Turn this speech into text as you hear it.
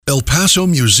Paso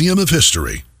Museum of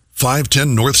History,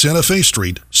 510 North Santa Fe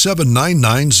Street,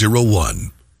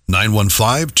 79901,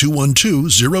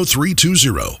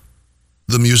 915-212-0320.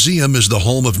 The museum is the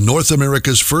home of North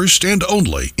America's first and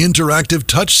only interactive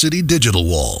Touch City digital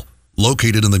wall.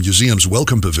 Located in the museum's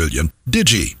Welcome Pavilion,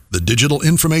 Digi, the digital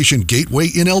information gateway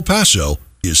in El Paso,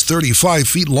 is 35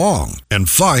 feet long and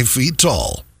 5 feet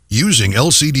tall. Using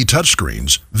LCD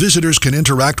touchscreens, visitors can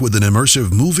interact with an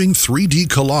immersive moving 3D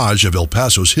collage of El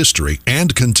Paso's history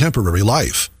and contemporary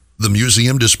life. The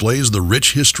museum displays the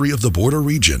rich history of the border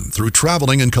region through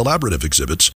traveling and collaborative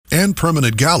exhibits and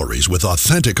permanent galleries with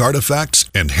authentic artifacts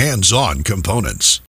and hands-on components.